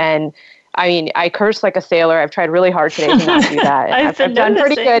give it. And I mean, I curse like a sailor. I've tried really hard today to not do that. I've done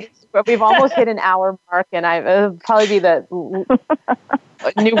pretty good, but we've almost hit an hour mark, and it'll probably be the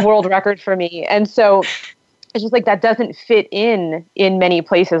new world record for me. And so it's just like that doesn't fit in many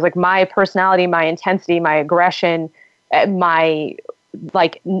places. Like my personality, my intensity, my aggression, my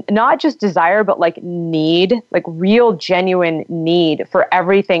like not just desire, but like need, like real genuine need for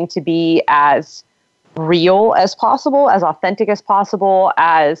everything to be as real as possible, as authentic as possible,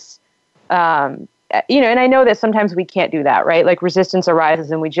 as, and I know that sometimes we can't do that, right? Like resistance arises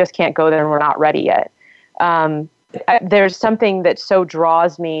and we just can't go there and we're not ready yet. There's something that so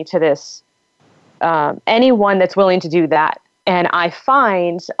draws me to this, anyone that's willing to do that. And I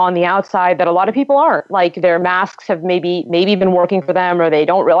find on the outside that a lot of people aren't. Like their masks have maybe been working for them, or they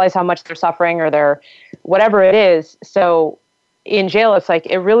don't realize how much they're suffering, or they're whatever it is. So in jail, it's like,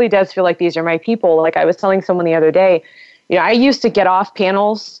 it really does feel like these are my people. Like I was telling someone the other day, I used to get off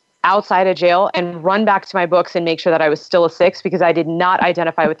panels outside of jail and run back to my books and make sure that I was still a 6 because I did not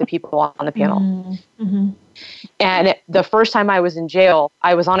identify with the people on the panel. Mm-hmm. And the first time I was in jail,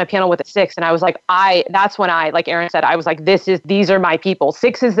 I was on a panel with a 6, and I was like, that's when I, like Erin said, I was like, these are my people.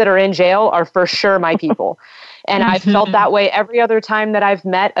 6s that are in jail are for sure my people. And I've felt that way every other time that I've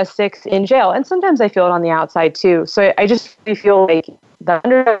met a 6 in jail. And sometimes I feel it on the outside too. So I just feel like the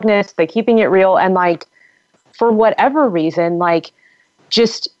underdogedness, the keeping it real, and like, for whatever reason, like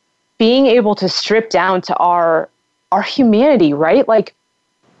just being able to strip down to our humanity, right? Like,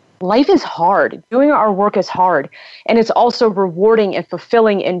 life is hard. Doing our work is hard. And it's also rewarding and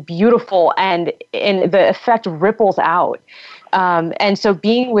fulfilling and beautiful, and the effect ripples out. And so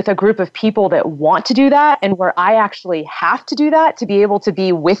being with a group of people that want to do that, and where I actually have to do that to be able to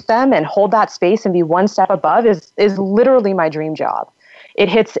be with them and hold that space and be one step above is literally my dream job. It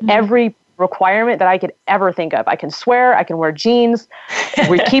hits every requirement that I could ever think of. I can swear, I can wear jeans.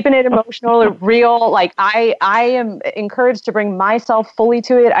 We're keeping it emotional, real. Like I am encouraged to bring myself fully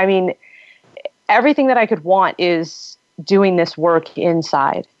to it. I mean, everything that I could want is doing this work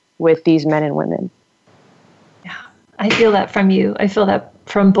inside with these men and women. I feel that from you. I feel that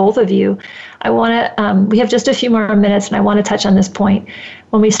from both of you. I want to, we have just a few more minutes, and I want to touch on this point.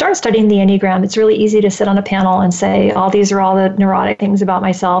 When we start studying the Enneagram, it's really easy to sit on a panel and say, these are all the neurotic things about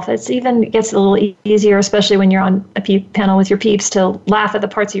myself. It gets a little easier, especially when you're on a panel with your peeps, to laugh at the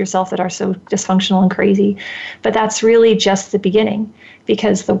parts of yourself that are so dysfunctional and crazy. But that's really just the beginning,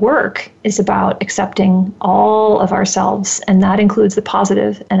 because the work is about accepting all of ourselves, and that includes the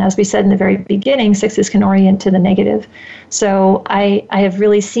positive. And as we said in the very beginning, 6s can orient to the negative. So I have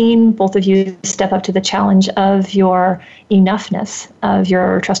really seen both of you step up to the challenge of your enoughness, of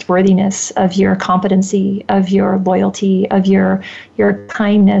your trustworthiness, of your competency, of your loyalty, of your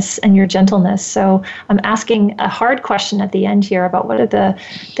kindness and your gentleness. So I'm asking a hard question at the end here about what are the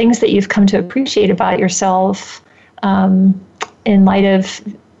things that you've come to appreciate about yourself in light of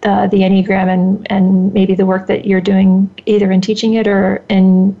the Enneagram and maybe the work that you're doing either in teaching it or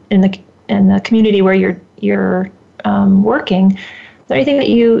in the community where you're working. Is there anything that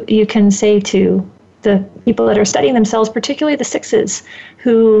you can say to the people that are studying themselves, particularly the 6s,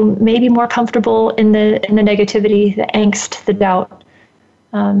 who may be more comfortable in the negativity, the angst, the doubt?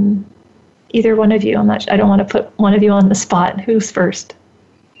 Either one of you. I don't want to put one of you on the spot. Who's first?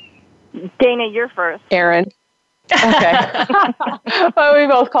 Dana, you're first. Erin. Okay. Well, we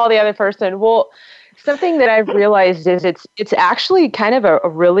both call the other person. Well, something that I've realized is it's actually kind of a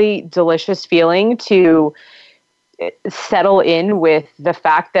really delicious feeling to settle in with the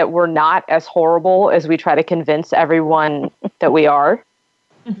fact that we're not as horrible as we try to convince everyone that we are.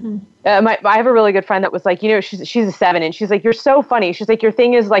 Mm-hmm. I have a really good friend that was like, she's a 7, and she's like, you're so funny. She's like, your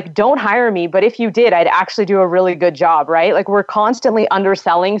thing is like, don't hire me, but if you did, I'd actually do a really good job, right? Like, we're constantly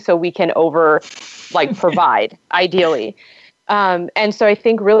underselling so we can provide, ideally. And so I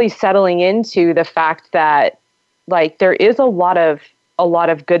think really settling into the fact that like there is a lot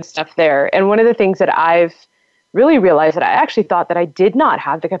of good stuff there. And one of the things that I've really realized that I actually thought that I did not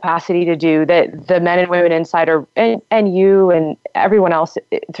have the capacity to do, that the Men and Women Insider and you and everyone else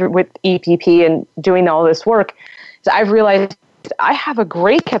with EPP and doing all this work, is I've realized I have a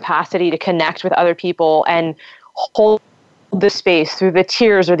great capacity to connect with other people and hold the space through the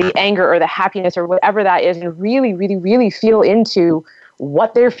tears or the anger or the happiness or whatever that is, and really, really, really feel into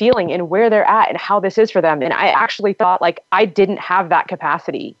what they're feeling and where they're at and how this is for them. And I actually thought like I didn't have that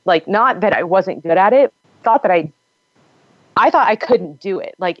capacity. Like, not that I wasn't good at it, thought that I thought I couldn't do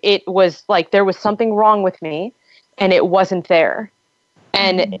it. Like, it was like there was something wrong with me and it wasn't there.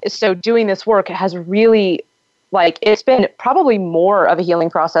 And so doing this work has really, like, it's been probably more of a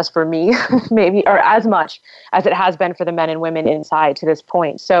healing process for me, maybe, or as much as it has been for the men and women inside to this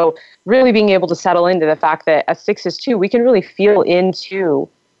point. So really being able to settle into the fact that as 6s too, we can really feel into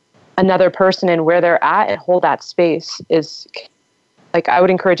another person and where they're at and hold that space is, like, I would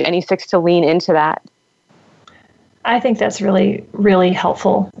encourage any 6 to lean into that. I think that's really, really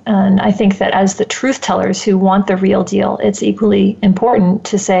helpful. And I think that as the truth tellers who want the real deal, it's equally important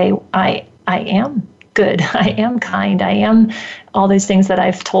to say, I am good, I am kind, I am all these things that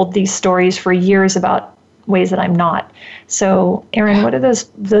I've told these stories for years about ways that I'm not. So, Erin, what are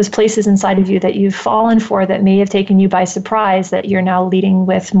those places inside of you that you've fallen for that may have taken you by surprise that you're now leading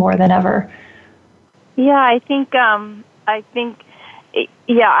with more than ever? Yeah, I think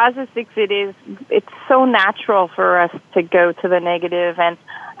as a 6, it's so natural for us to go to the negative,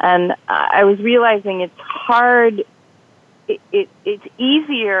 and I was realizing it's hard. It's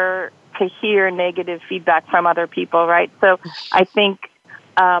easier to hear negative feedback from other people, right? So I think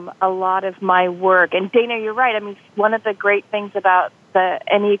a lot of my work, and Dana, you're right. I mean, one of the great things about the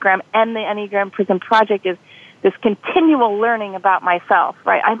Enneagram and the Enneagram Prism Project is this continual learning about myself,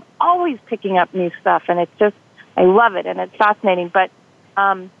 right? I'm always picking up new stuff, and it's just, I love it, and it's fascinating. But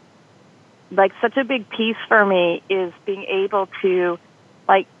like, such a big piece for me is being able to,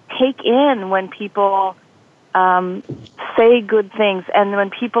 like, take in when people say good things, and when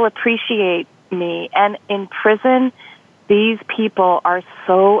people appreciate me. And in prison, these people are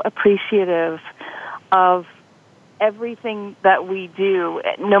so appreciative of everything that we do,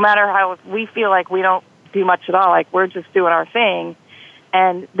 no matter how we feel like we don't do much at all, like we're just doing our thing.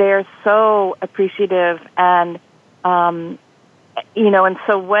 And they're so appreciative, and, and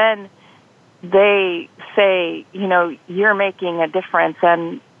so when they say, you're making a difference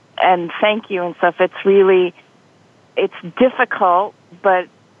and thank you and stuff, it's difficult,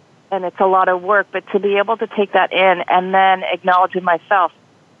 and it's a lot of work, but to be able to take that in and then acknowledge in myself,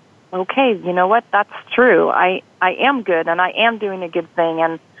 okay, you know what, that's true. I am good, and I am doing a good thing,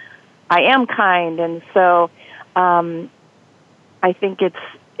 and I am kind. And so I think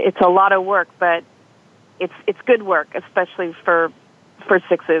it's a lot of work, but it's good work, especially for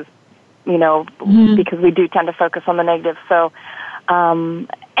sixes, because we do tend to focus on the negative. So, and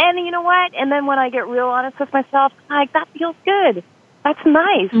you know what? And then when I get real honest with myself, like, that feels good. That's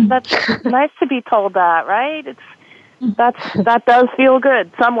nice. That's nice to be told that, right? That does feel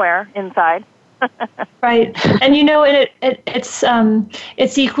good somewhere inside. Right. And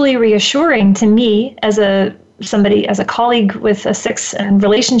it's equally reassuring to me as a colleague with a six and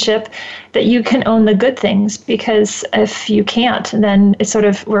relationship that you can own the good things, because if you can't, then it's sort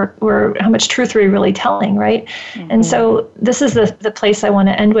of we're how much truth are we really telling, right? Mm-hmm. And so this is the place I want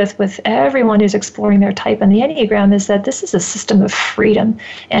to end with everyone who's exploring their type and the Enneagram, is that this is a system of freedom,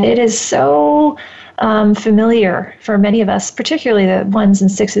 and it is so familiar for many of us, particularly the ones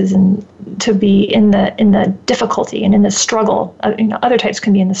and sixes, and to be in the difficulty and in the struggle. Other types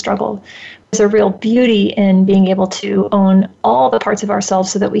can be in the struggle. There's a real beauty in being able to own all the parts of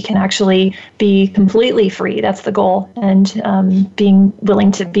ourselves so that we can actually be completely free. That's the goal. And being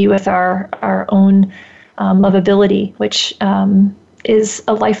willing to be with our own lovability, which is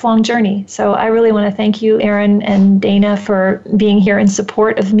a lifelong journey. So I really want to thank you, Erin and Dana, for being here in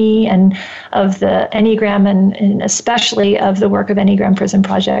support of me and of the Enneagram, and especially of the work of Enneagram Prison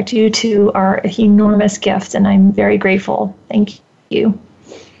Project. You two are an enormous gift, and I'm very grateful. Thank you.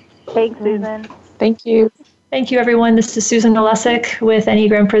 Thanks, Susan. Thank you. Thank you, everyone. This is Susan Olesic with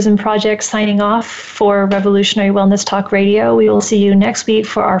Enneagram Prison Project signing off for Revolutionary Wellness Talk Radio. We will see you next week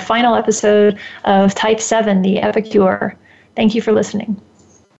for our final episode of Type 7, the Epicure. Thank you for listening.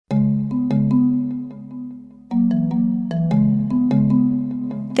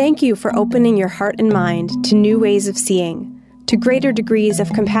 Thank you for opening your heart and mind to new ways of seeing, to greater degrees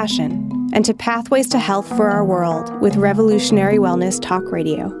of compassion, and to pathways to health for our world with Revolutionary Wellness Talk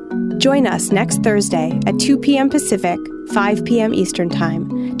Radio. Join us next Thursday at 2 p.m. Pacific, 5 p.m. Eastern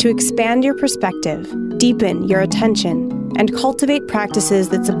Time to expand your perspective, deepen your attention, and cultivate practices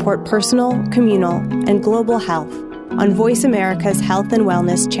that support personal, communal, and global health on Voice America's Health and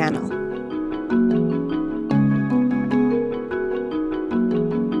Wellness channel.